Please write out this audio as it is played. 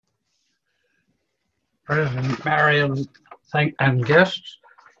President Marion, and guests,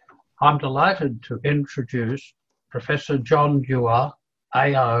 I'm delighted to introduce Professor John Dewar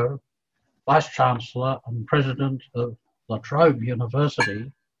AO, Vice-Chancellor and President of La Trobe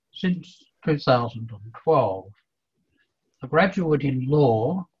University since 2012. A graduate in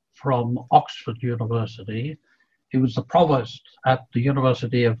law from Oxford University, he was the Provost at the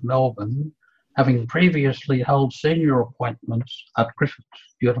University of Melbourne, having previously held senior appointments at Griffith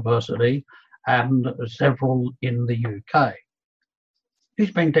University and several in the UK. He's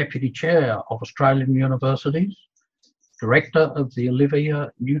been Deputy Chair of Australian Universities, Director of the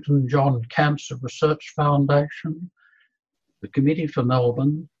Olivia Newton-John Cancer Research Foundation, the Committee for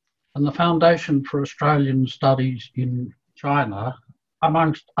Melbourne, and the Foundation for Australian Studies in China,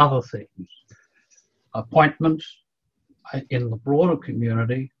 amongst other things. Appointments in the broader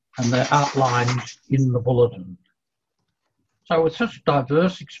community, and they're outlined in the bulletin. So with such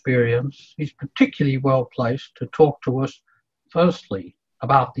diverse experience, he's particularly well placed to talk to us firstly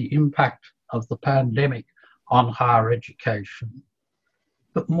about the impact of the pandemic on higher education,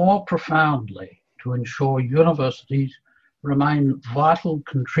 but more profoundly to ensure universities remain vital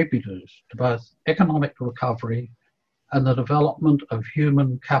contributors to both economic recovery and the development of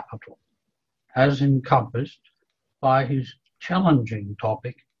human capital, as encompassed by his challenging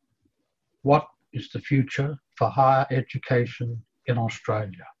topic, what is the future for higher education in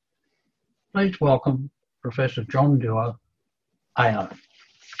Australia? Please welcome Professor John Dewar AO.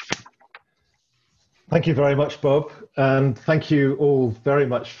 Thank you very much, Bob, and thank you all very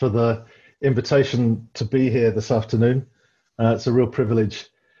much for the invitation to be here this afternoon. It's a real privilege.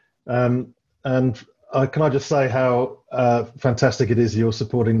 Can I just say how fantastic it is you're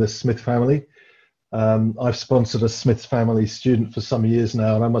supporting the Smith family. I've sponsored a Smith family student for some years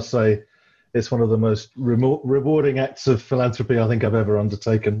now, and I must say it's one of the most rewarding acts of philanthropy I think I've ever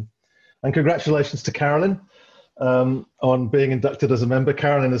undertaken. And congratulations to Carolyn on being inducted as a member.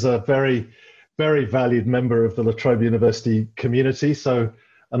 Carolyn is a very, very valued member of the La Trobe University community, so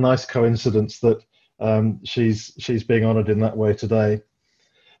a nice coincidence that she's being honoured in that way today.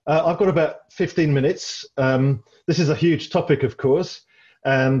 I've got about 15 minutes. This is a huge topic, of course,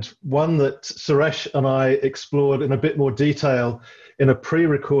 and one that Suresh and I explored in a bit more detail in a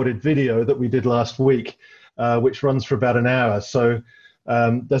pre-recorded video that we did last week, which runs for about an hour. So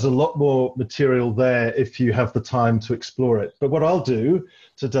there's a lot more material there if you have the time to explore it. But what I'll do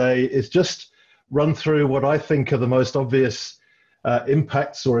today is just run through what I think are the most obvious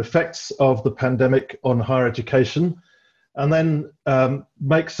impacts or effects of the pandemic on higher education, and then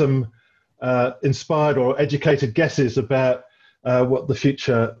make some inspired or educated guesses about what the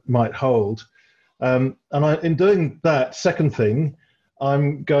future might hold. In doing that second thing,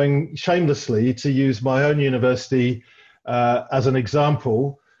 I'm going shamelessly to use my own university as an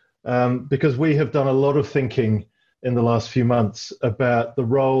example, because we have done a lot of thinking in the last few months about the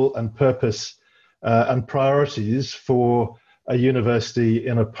role and purpose and priorities for a university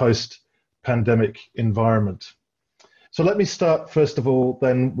in a post-pandemic environment. So let me start first of all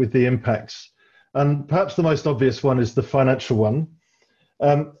then with the impacts. And perhaps the most obvious one is the financial one.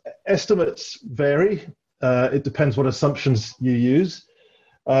 Estimates vary. It depends what assumptions you use.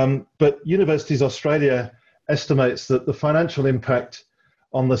 But Universities Australia estimates that the financial impact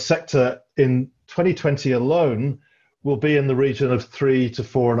on the sector in 2020 alone will be in the region of $3 to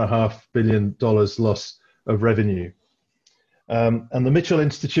 $4.5 billion loss of revenue. And the Mitchell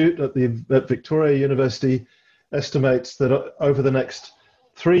Institute at Victoria University estimates that over the next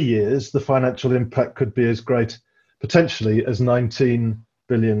 3 years, the financial impact could be as great, potentially, as $19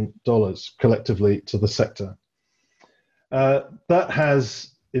 billion collectively to the sector. That has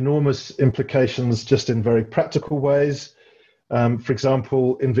enormous implications just in very practical ways. For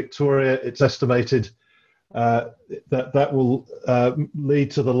example, in Victoria, it's estimated that will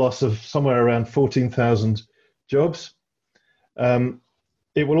lead to the loss of somewhere around 14,000 jobs.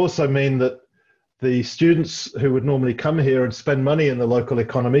 It will also mean that the students who would normally come here and spend money in the local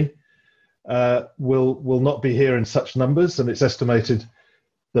economy will not be here in such numbers, and it's estimated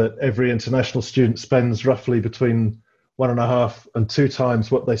that every international student spends roughly between 1.5 and 2 times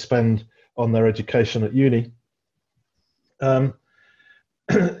what they spend on their education at uni. In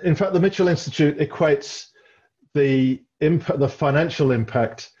fact, the Mitchell Institute equates the financial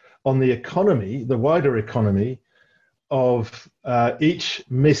impact on the economy, the wider economy, of each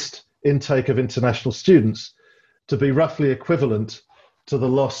missed intake of international students to be roughly equivalent to the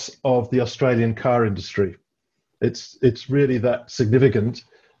loss of the Australian car industry. It's really that significant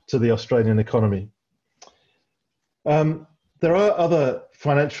to the Australian economy. There are other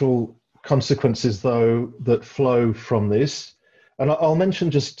financial consequences, though, that flow from this, and I'll mention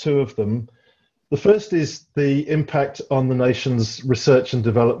just 2 of them. The first is the impact on the nation's research and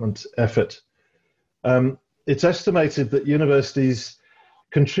development effort. It's estimated that universities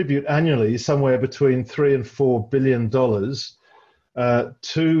contribute annually somewhere between $3 and $4 billion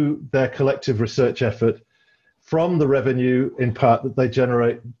to their collective research effort from the revenue, in part, that they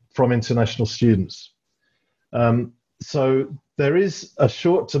generate from international students. So there is a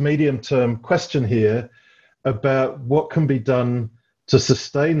short to medium term question here about what can be done to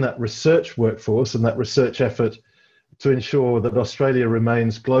sustain that research workforce and that research effort to ensure that Australia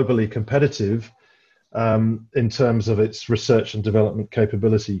remains globally competitive in terms of its research and development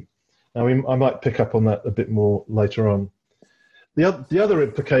capability. Now, I might pick up on that a bit more later on. The other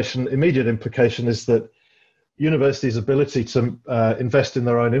implication, immediate implication, is that universities' ability to invest in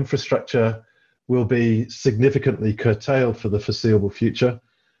their own infrastructure will be significantly curtailed for the foreseeable future.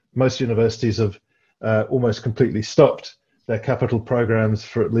 Most universities have almost completely stopped their capital programs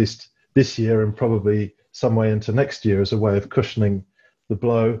for at least this year and probably some way into next year as a way of cushioning the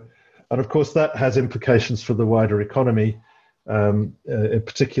blow. And of course, that has implications for the wider economy,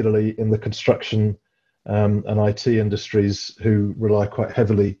 particularly in the construction and IT industries, who rely quite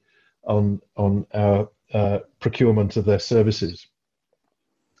heavily on our procurement of their services.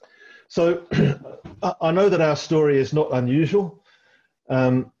 So I know that our story is not unusual,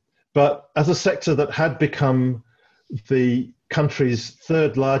 but as a sector that had become the country's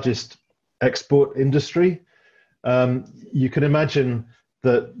third largest export industry, you can imagine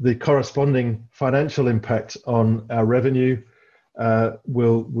that the corresponding financial impact on our revenue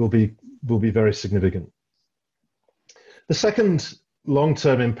will be very significant. The second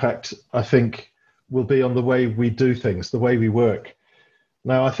long-term impact, I think, will be on the way we do things, the way we work.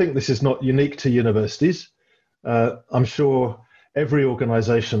 Now, I think this is not unique to universities. I'm sure every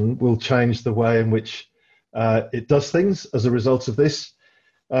organisation will change the way in which it does things as a result of this.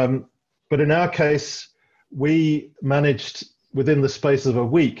 But in our case, we managed within the space of a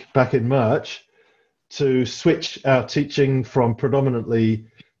week back in March to switch our teaching from predominantly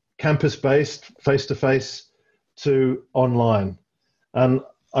campus-based, face-to-face, to online. And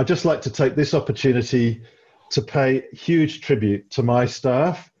I'd just like to take this opportunity to pay huge tribute to my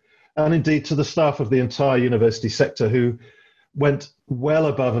staff and indeed to the staff of the entire university sector, who went well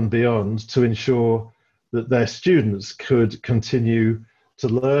above and beyond to ensure that their students could continue to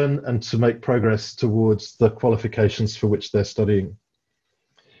learn and to make progress towards the qualifications for which they're studying.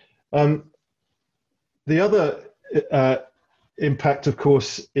 The other impact, of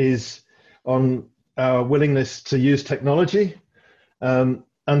course, is on our willingness to use technology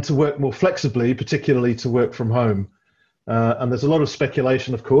and to work more flexibly, particularly to work from home. And there's a lot of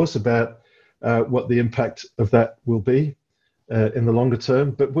speculation, of course, about what the impact of that will be in the longer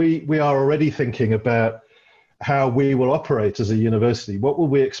term. But we are already thinking about how we will operate as a university. What will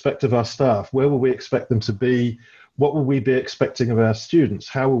we expect of our staff? Where will we expect them to be? What will we be expecting of our students?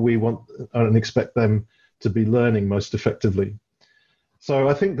 How will we want and expect them to be learning most effectively? So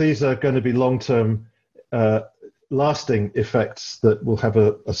I think these are going to be long-term, lasting effects that will have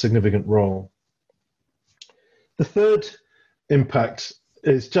a significant role. The third impact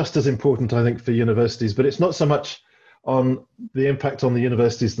is just as important, I think, for universities, but it's not so much on the impact on the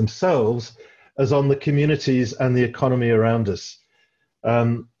universities themselves as on the communities and the economy around us.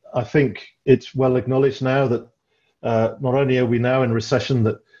 I think it's well acknowledged now that not only are we now in recession,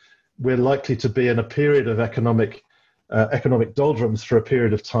 that we're likely to be in a period of economic doldrums for a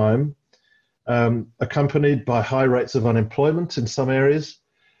period of time, accompanied by high rates of unemployment in some areas,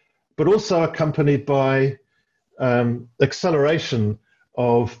 but also accompanied by acceleration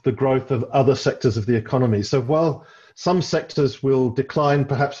of the growth of other sectors of the economy. So while some sectors will decline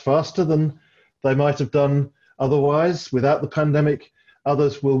perhaps faster than they might have done otherwise without the pandemic,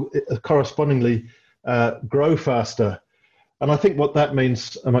 others will correspondingly grow faster. And I think what that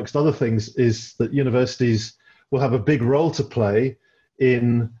means, amongst other things, is that universities will have a big role to play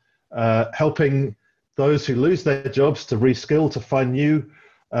in helping those who lose their jobs to reskill, to find new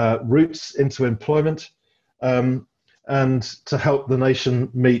routes into employment, and to help the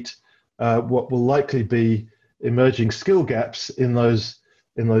nation meet what will likely be emerging skill gaps in those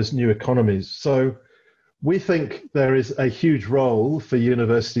new economies. So we think there is a huge role for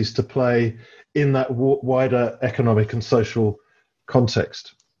universities to play in that wider economic and social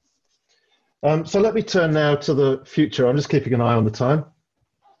context. So let me turn now to the future. I'm just keeping an eye on the time.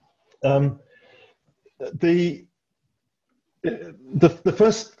 The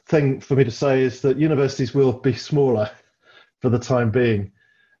first thing for me to say is that universities will be smaller for the time being.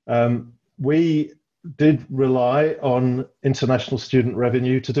 We did rely on international student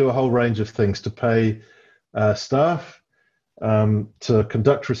revenue to do a whole range of things, to pay staff, to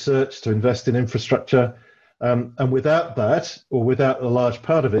conduct research, to invest in infrastructure. And without that, or without a large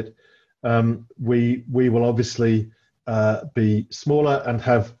part of it, we will obviously be smaller and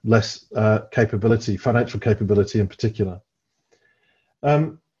have less capability, financial capability in particular.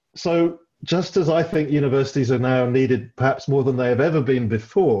 So just as I think universities are now needed perhaps more than they have ever been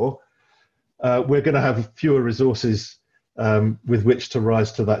before, we're going to have fewer resources with which to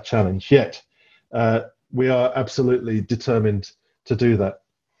rise to that challenge. Yet, we are absolutely determined to do that.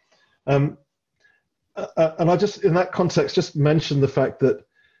 And I just, in that context, just mention the fact that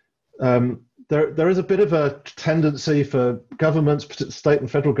there is a bit of a tendency for governments, state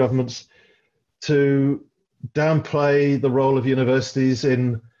and federal governments, to downplay the role of universities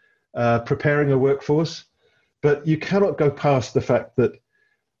in preparing a workforce. But you cannot go past the fact that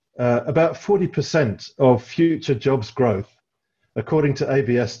about 40% of future jobs growth, according to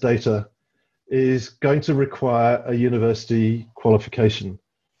ABS data, is going to require a university qualification.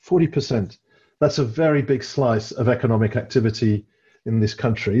 40%. That's a very big slice of economic activity in this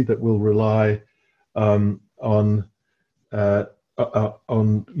country that will rely on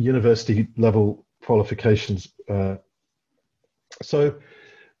university level qualifications. So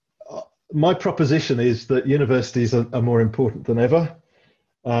my proposition is that universities are more important than ever,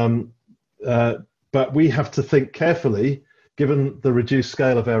 but we have to think carefully, given the reduced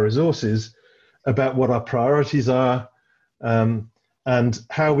scale of our resources, about what our priorities are and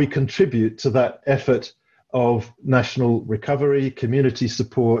how we contribute to that effort of national recovery, community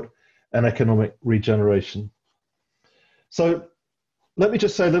support, and economic regeneration. So let me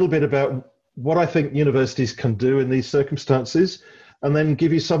just say a little bit about what I think universities can do in these circumstances, and then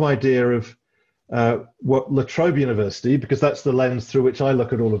give you some idea of what La Trobe University, because that's the lens through which I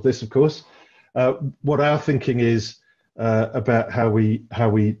look at all of this, of course, what our thinking is about how we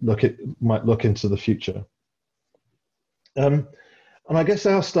might look into the future. And I guess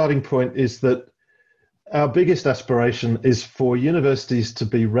our starting point is that our biggest aspiration is for universities to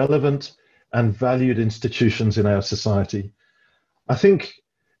be relevant and valued institutions in our society. I think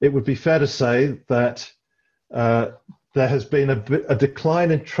it would be fair to say that there has been a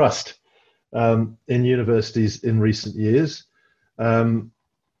decline in trust in universities in recent years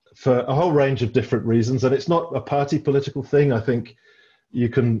for a whole range of different reasons, and it's not a party political thing. I think you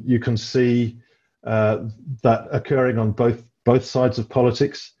can see that occurring on both sides of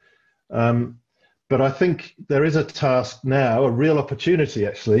politics. But I think there is a task now, a real opportunity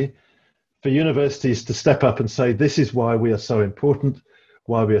actually, for universities to step up and say, this is why we are so important,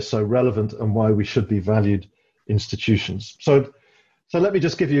 why we are so relevant, and why we should be valued institutions. So let me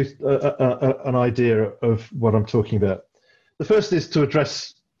just give you an idea of what I'm talking about. The first is to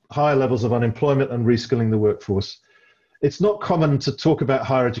address higher levels of unemployment and reskilling the workforce. It's not common to talk about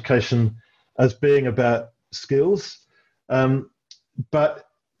higher education as being about skills, but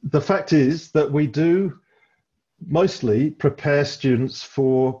the fact is that we do mostly prepare students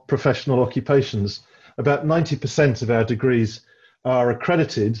for professional occupations. About 90% of our degrees are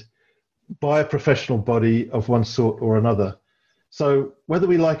accredited by a professional body of one sort or another. So whether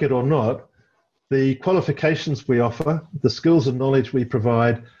we like it or not, the qualifications we offer, the skills and knowledge we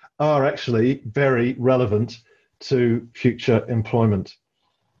provide are actually very relevant to future employment.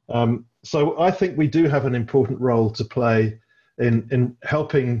 So I think we do have an important role to play in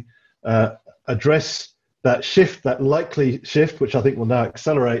helping address that shift, that likely shift, which I think will now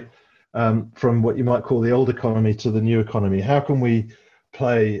accelerate from what you might call the old economy to the new economy. How can we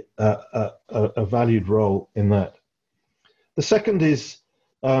play a valued role in that? The second is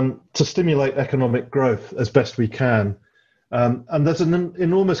to stimulate economic growth as best we can. And there's an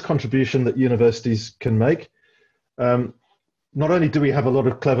enormous contribution that universities can make. Not only do we have a lot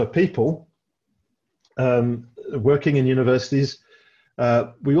of clever people working in universities,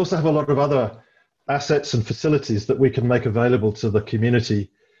 we also have a lot of other assets and facilities that we can make available to the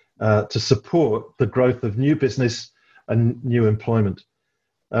community to support the growth of new business and new employment.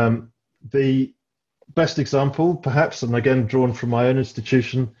 The best example, perhaps, and again drawn from my own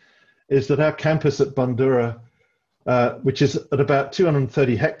institution, is that our campus at Bundoora, which is at about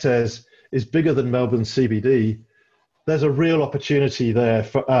 230 hectares, is bigger than Melbourne CBD. There's a real opportunity there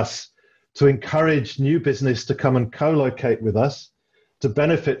for us to encourage new business to come and co-locate with us, to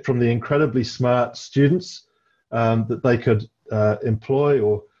benefit from the incredibly smart students that they could employ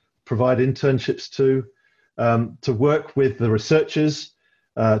or provide internships to work with the researchers,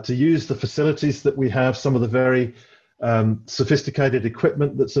 to use the facilities that we have, some of the very sophisticated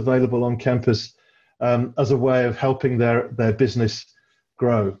equipment that's available on campus, as a way of helping their business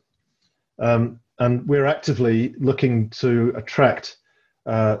grow. And we're actively looking to attract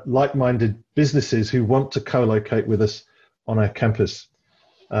like-minded businesses who want to co-locate with us on our campus.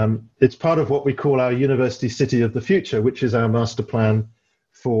 It's part of what we call our University City of the Future, which is our master plan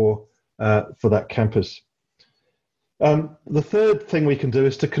for that campus. The third thing we can do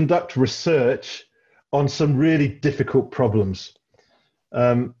is to conduct research on some really difficult problems.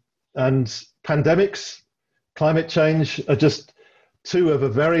 And pandemics, climate change are just two of a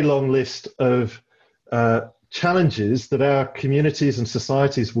very long list of challenges that our communities and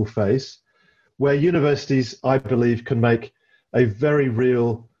societies will face, where universities, I believe, can make a very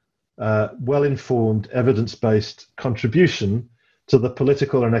real, well-informed, evidence-based contribution to the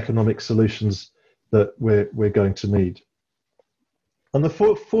political and economic solutions that we're going to need. And the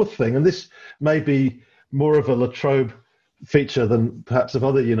fourth thing, and this may be more of a La Trobe feature than perhaps of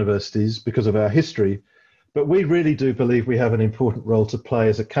other universities because of our history, but we really do believe we have an important role to play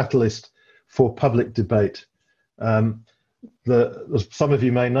as a catalyst for public debate. As some of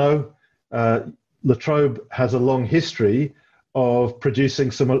you may know, La Trobe has a long history of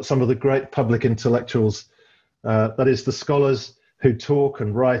producing some of the great public intellectuals, that is the scholars who talk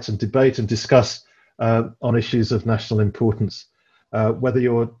and write and debate and discuss on issues of national importance. Whether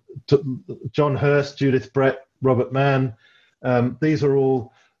you're John Hurst, Judith Brett, Robert Mann, these are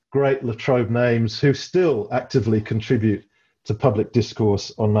all great La Trobe names who still actively contribute to public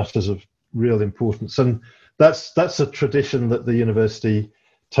discourse on matters of real importance. And that's a tradition that the university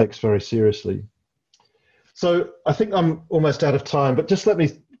takes very seriously. So I think I'm almost out of time, but just let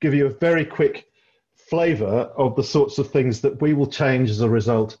me give you a very quick flavour of the sorts of things that we will change as a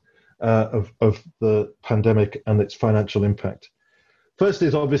result of the pandemic and its financial impact. First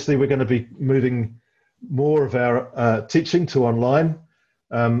is obviously we're going to be moving more of our teaching to online.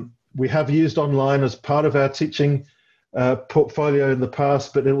 We have used online as part of our teaching portfolio in the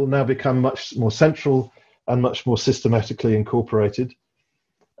past, but it will now become much more central and much more systematically incorporated.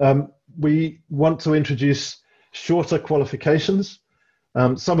 We want to introduce shorter qualifications.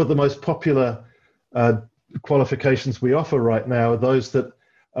 Some of the most popular qualifications we offer right now are those that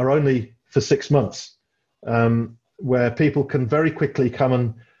are only for 6 months, where people can very quickly come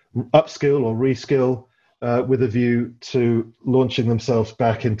and upskill or reskill with a view to launching themselves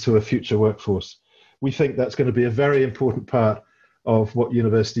back into a future workforce. We think that's going to be a very important part of what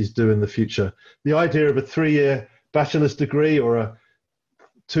universities do in the future. The idea of a 3-year bachelor's degree or a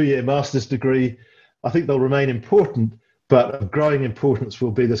 2-year master's degree, I think they'll remain important, but of growing importance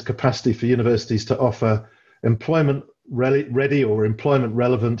will be this capacity for universities to offer employment ready or employment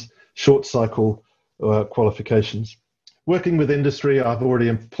relevant short cycle qualifications. Working with industry, I've already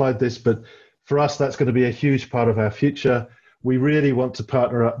implied this, but for us, that's going to be a huge part of our future. We really want to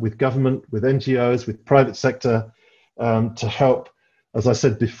partner up with government, with NGOs, with private sector to help, as I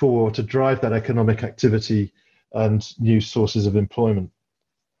said before, to drive that economic activity and new sources of employment.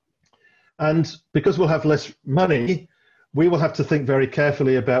 And because we'll have less money, we will have to think very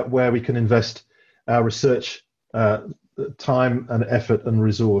carefully about where we can invest our research time and effort and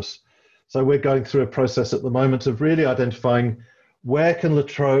resource. So we're going through a process at the moment of really identifying where can La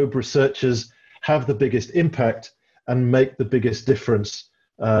Trobe researchers have the biggest impact and make the biggest difference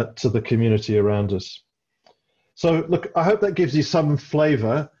to the community around us. So look, I hope that gives you some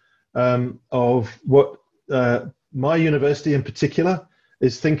flavour of what my university in particular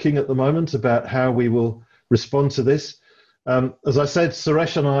is thinking at the moment about how we will respond to this. As I said,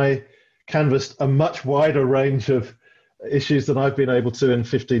 Suresh and I canvassed a much wider range of issues than I've been able to in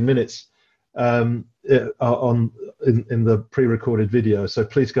 15 minutes in the pre-recorded video. So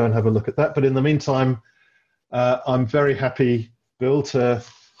please go and have a look at that. But in the meantime, I'm very happy, Bill, to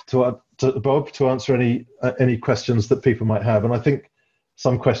Bob, to answer any questions that people might have. And I think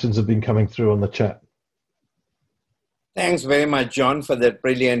some questions have been coming through on the chat. Thanks very much, John, for that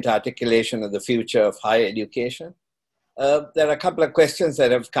brilliant articulation of the future of higher education. There are a couple of questions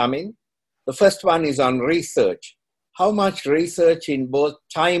that have come in. The first one is on research. How much research in both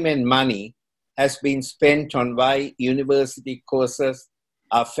time and money has been spent on why university courses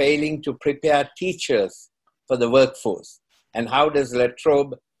are failing to prepare teachers for the workforce? And how does La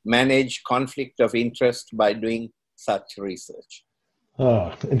Trobe manage conflict of interest by doing such research?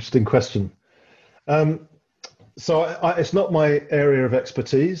 Interesting question. So it's not my area of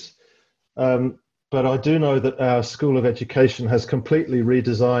expertise, but I do know that our School of Education has completely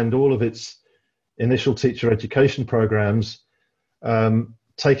redesigned all of its initial teacher education programs,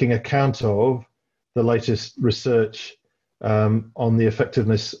 taking account of the latest research on the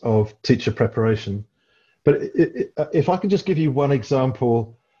effectiveness of teacher preparation. But if I could just give you one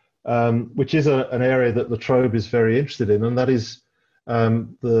example, which is an area that La Trobe is very interested in, and that is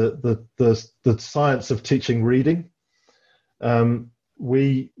the science of teaching reading.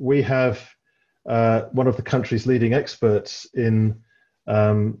 We have one of the country's leading experts in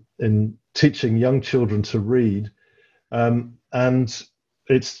teaching young children to read, and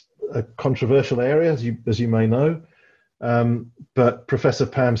it's a controversial area, as you may know. But Professor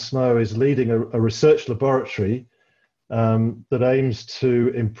Pam Snow is leading a research laboratory that aims to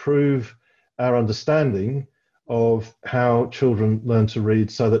improve our understanding of how children learn to read,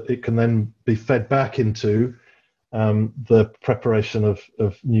 so that it can then be fed back into the preparation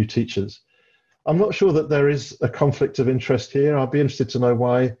of new teachers. I'm not sure that there is a conflict of interest here. I'd be interested to know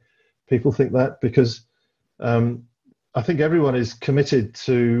why people think that, because I think everyone is committed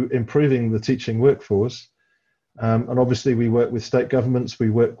to improving the teaching workforce. And obviously we work with state governments,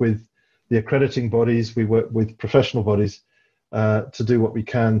 we work with the accrediting bodies, we work with professional bodies to do what we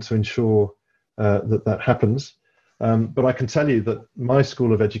can to ensure that happens. But I can tell you that my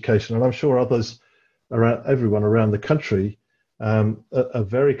School of Education, and I'm sure others, everyone around the country, are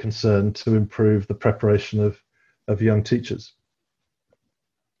very concerned to improve the preparation of young teachers.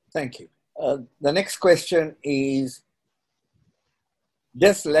 Thank you. The next question is,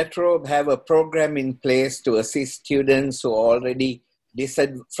 does La Trobe have a program in place to assist students who are already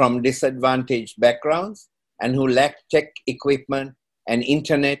from disadvantaged backgrounds and who lack tech equipment and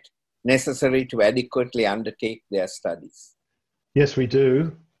internet necessary to adequately undertake their studies? Yes, we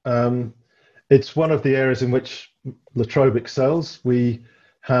do. It's one of the areas in which La Trobe excels. We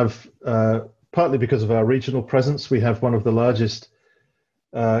have, partly because of our regional presence, we have one of the largest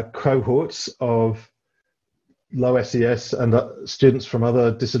cohorts of low SES and students from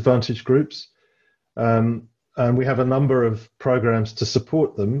other disadvantaged groups. And we have a number of programs to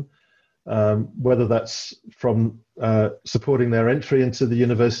support them, whether that's from supporting their entry into the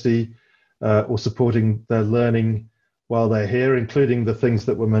university or supporting their learning while they're here, including the things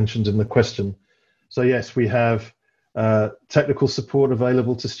that were mentioned in the question. So yes, we have technical support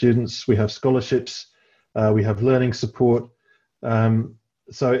available to students, we have scholarships, we have learning support.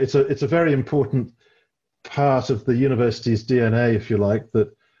 So it's a very important part of the university's DNA, if you like,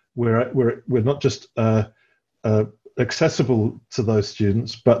 that we're not just accessible to those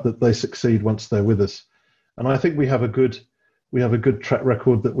students, but that they succeed once they're with us. And I think we have a good track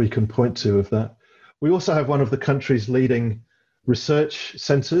record that we can point to of that. We also have one of the country's leading research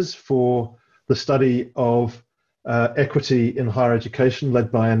centres for the study of equity in higher education,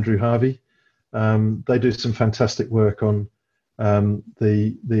 led by Andrew Harvey. They do some fantastic work on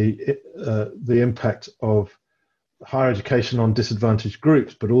the impact of higher education on disadvantaged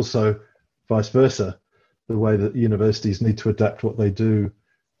groups, but also vice versa, the way that universities need to adapt what they do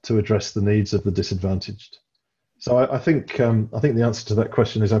to address the needs of the disadvantaged. So I think the answer to that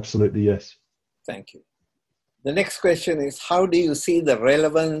question is absolutely yes. Thank you. The next question is, how do you see the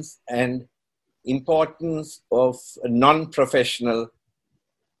relevance and importance of non-professional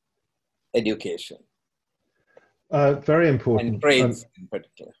education? Very important. And trades in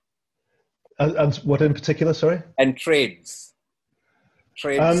particular. And what in particular, sorry? And trades.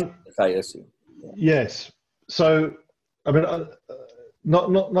 Trades, I assume. Yes. So, I mean,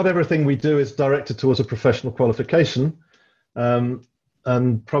 not everything we do is directed towards a professional qualification.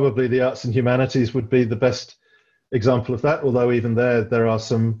 And probably the arts and humanities would be the best example of that, although even there are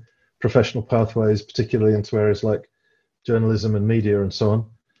some professional pathways, particularly into areas like journalism and media and so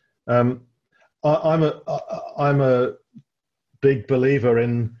on. I'm a big believer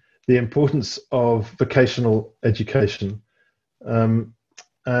in the importance of vocational education, and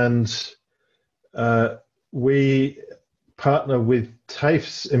we partner with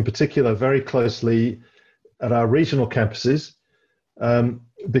TAFEs in particular very closely at our regional campuses,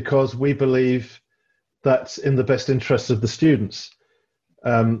 because we believe that's in the best interests of the students.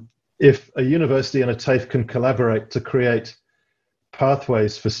 If a university and a TAFE can collaborate to create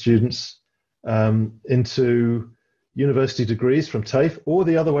pathways for students into university degrees from TAFE, or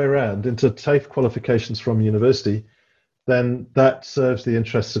the other way around, into TAFE qualifications from university, then that serves the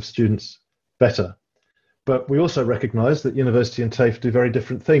interests of students better. But we also recognise that university and TAFE do very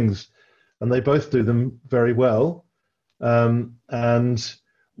different things, and they both do them very well. And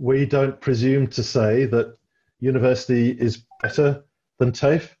we don't presume to say that university is better than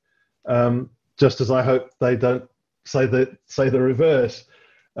TAFE, just as I hope they don't say the reverse.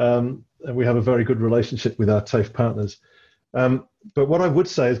 And we have a very good relationship with our TAFE partners. But what I would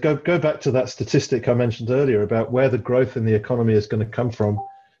say is go back to that statistic I mentioned earlier about where the growth in the economy is going to come from.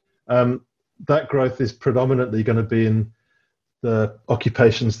 That growth is predominantly going to be in the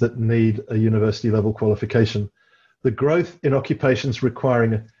occupations that need a university level qualification. The growth in occupations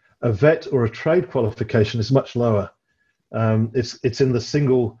requiring a vet or a trade qualification is much lower. It's in the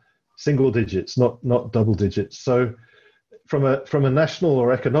single digits, not double digits. So from a national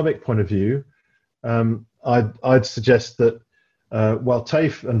or economic point of view, I'd suggest that while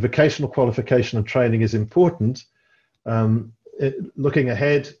TAFE and vocational qualification and training is important, looking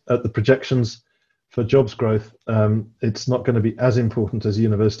ahead at the projections for jobs growth, it's not going to be as important as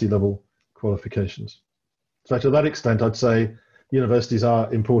university level qualifications. So to that extent, I'd say universities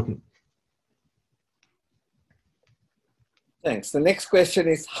are important. Thanks. The next question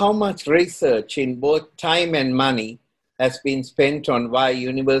is, how much research in both time and money has been spent on why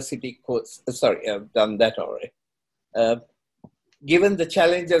university course, sorry, I've done that already. Given the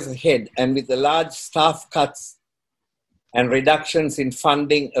challenges ahead and with the large staff cuts and reductions in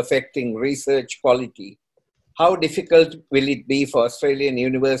funding affecting research quality, how difficult will it be for Australian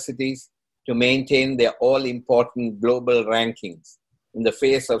universities to maintain their all-important global rankings in the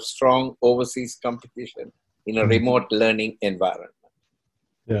face of strong overseas competition in a remote learning environment?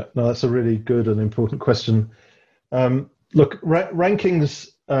 Yeah, no, that's a really good and important question. Look,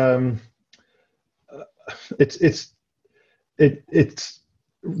 rankings, it's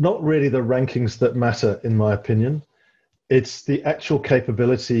not really the rankings that matter, in my opinion. It's the actual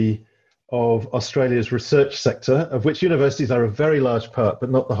capability of Australia's research sector, of which universities are a very large part, but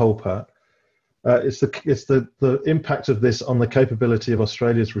not the whole part. It's the impact of this on the capability of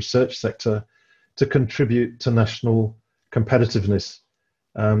Australia's research sector to contribute to national competitiveness.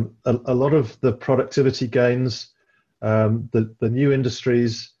 A lot of the productivity gains, the new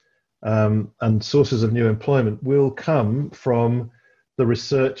industries and sources of new employment will come from the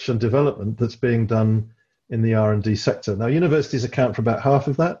research and development that's being done in the R&D sector. Now, universities account for about half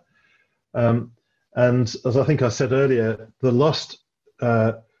of that. And as I think I said earlier, the lost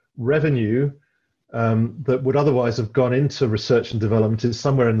revenue that would otherwise have gone into research and development is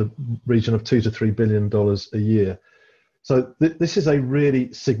somewhere in the region of $2 to $3 billion a year. So this is a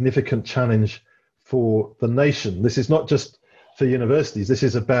really significant challenge for the nation. This is not just for universities. This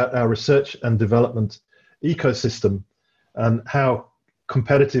is about our research and development ecosystem and how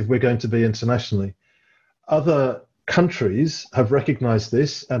competitive we're going to be internationally. Other countries have recognized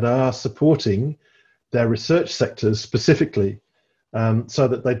this and are supporting their research sectors specifically so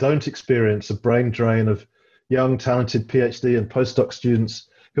that they don't experience a brain drain of young, talented PhD and postdoc students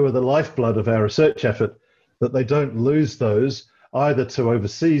who are the lifeblood of our research effort, that they don't lose those either to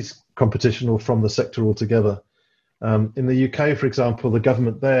overseas competition or from the sector altogether. In the UK, for example, the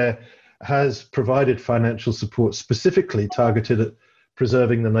government there has provided financial support specifically targeted at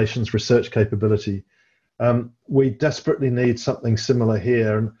preserving the nation's research capability. We desperately need something similar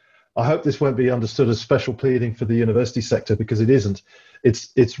here, and I hope this won't be understood as special pleading for the university sector, because it isn't.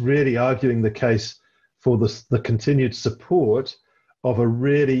 It's really arguing the case for the continued support of a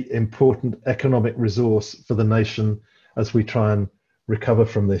really important economic resource for the nation as we try and recover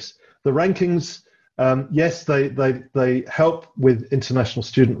from this. The rankings, yes, they help with international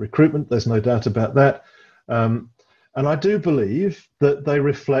student recruitment. There's no doubt about that. And I do believe that they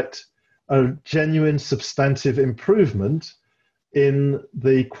reflect a genuine substantive improvement in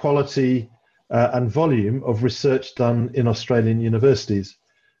the quality and volume of research done in Australian universities.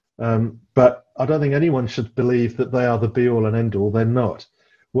 But I don't think anyone should believe that they are the be-all and end-all. They're not.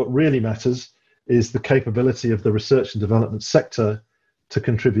 What really matters is the capability of the research and development sector to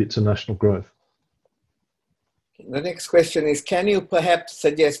contribute to national growth. The next question is, can you perhaps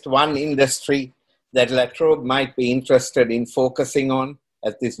suggest one industry that La Trobe might be interested in focusing on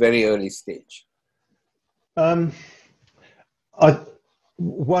at this very early stage? One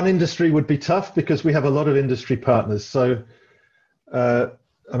industry would be tough because we have a lot of industry partners. So, I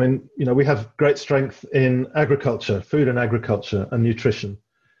mean, you know, we have great strength in agriculture, food and agriculture and nutrition,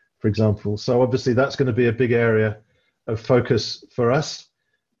 for example. So obviously that's going to be a big area of focus for us.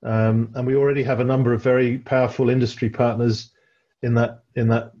 And we already have a number of very powerful industry partners in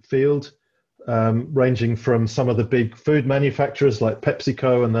that field, ranging from some of the big food manufacturers like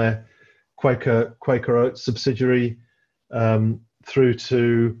PepsiCo and their Quaker Oats subsidiary, through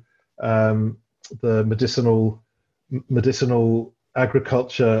to the medicinal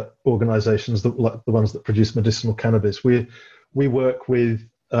agriculture organizations, like the ones that produce medicinal cannabis. We work with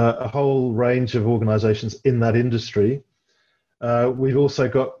a whole range of organizations in that industry. We've also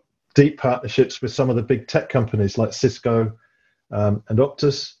got deep partnerships with some of the big tech companies like Cisco and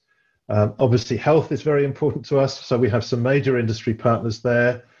Optus. Obviously, health is very important to us, so we have some major industry partners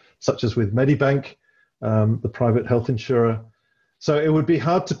there, such as with Medibank, the private health insurer. So it would be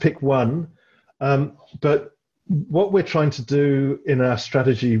hard to pick one, but what we're trying to do in our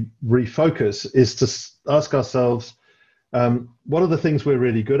strategy refocus is to ask ourselves, what are the things we're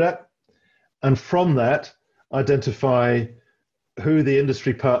really good at? And from that, identify who the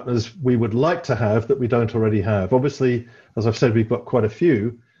industry partners we would like to have that we don't already have. Obviously, as I've said, we've got quite a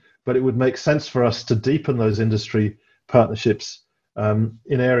few, but it would make sense for us to deepen those industry partnerships in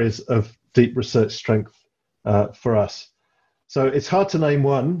areas of deep research strength for us. So it's hard to name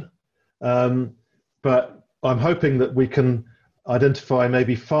one, but I'm hoping that we can identify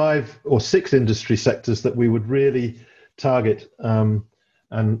maybe 5 or 6 industry sectors that we would really target and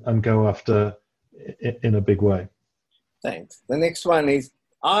go after in a big way. Thanks. The next one is,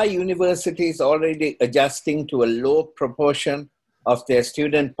 are universities already adjusting to a low proportion of their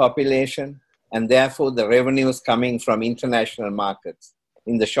student population and therefore the revenues coming from international markets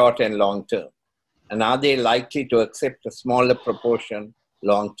in the short and long term? And are they likely to accept a smaller proportion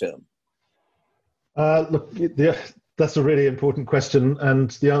long term? Look, that's a really important question.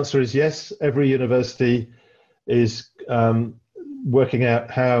 And the answer is yes. Every university is working out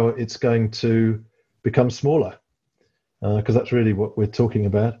how it's going to become smaller, because that's really what we're talking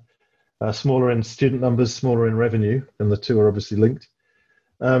about. Smaller in student numbers, smaller in revenue, and the two are obviously linked.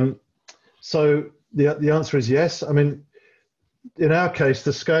 So the answer is yes. I mean, in our case,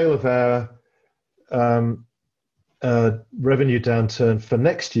 the scale of our revenue downturn for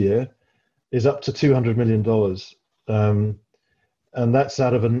next year is up to $200 million. And that's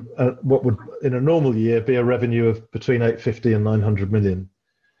out of what would, in a normal year, be a revenue of between 850 and 900 million.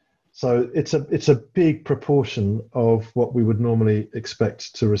 So it's a big proportion of what we would normally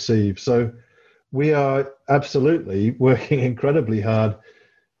expect to receive. So we are absolutely working incredibly hard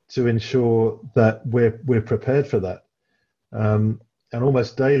to ensure that we're prepared for that. And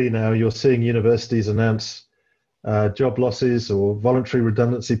almost daily now, you're seeing universities announce job losses or voluntary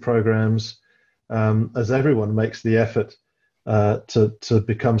redundancy programs as everyone makes the effort to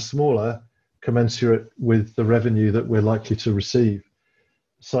become smaller, commensurate with the revenue that we're likely to receive.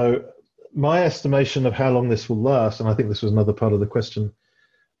 So my estimation of how long this will last, and I think this was another part of the question,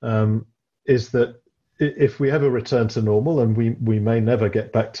 is that if we have a return to normal, and we may never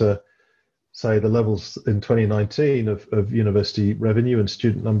get back to, say, the levels in 2019 of university revenue and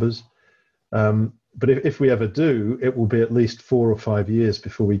student numbers, but if we ever do, it will be at least 4 or 5 years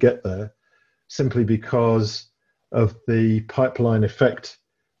before we get there, simply because of the pipeline effect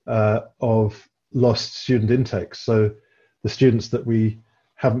of lost student intakes. So the students that we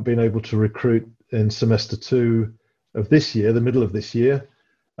haven't been able to recruit in semester 2 of this year, the middle of this year,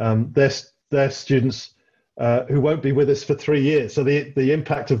 they're students who won't be with us for 3 years. So the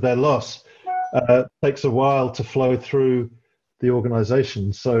impact of their loss takes a while to flow through the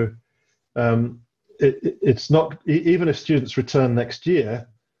organisation. So it's not, even if students return next year,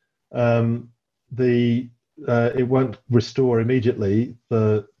 it won't restore immediately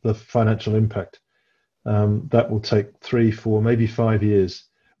the financial impact. That will take 3, 4, maybe 5 years.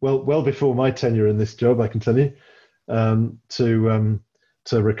 Well before my tenure in this job, I can tell you, to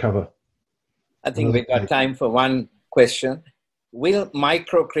recover. I think we've got time for one question. Will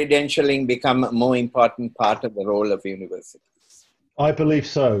micro-credentialing become a more important part of the role of universities? I believe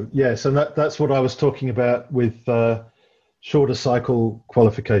so, yes. And that's what I was talking about with shorter cycle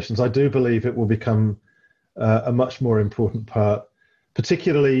qualifications. I do believe it will become a much more important part,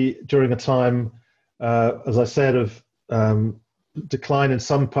 particularly during a time, as I said, of decline in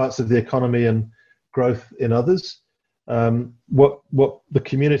some parts of the economy and growth in others. What the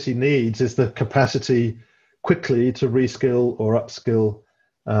community needs is the capacity quickly to reskill or upskill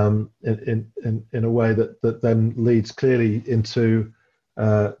in a way that then leads clearly into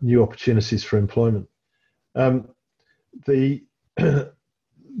new opportunities for employment. There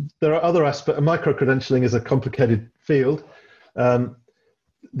are other aspects. Micro-credentialing is a complicated field.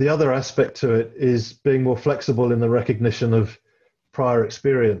 The other aspect to it is being more flexible in the recognition of prior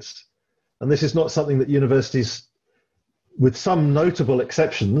experience. And this is not something that universities, with some notable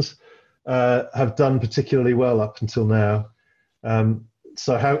exceptions, have done particularly well up until now.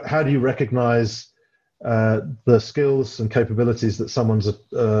 So how do you recognize the skills and capabilities that someone's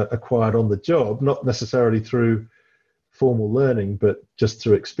acquired on the job, not necessarily through formal learning, but just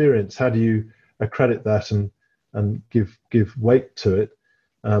through experience? How do you accredit that and give weight to it?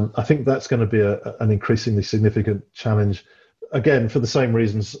 I think that's going to be an increasingly significant challenge, again, for the same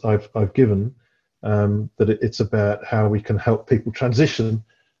reasons I've given, that it's about how we can help people transition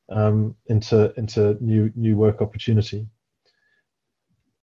into new work opportunity.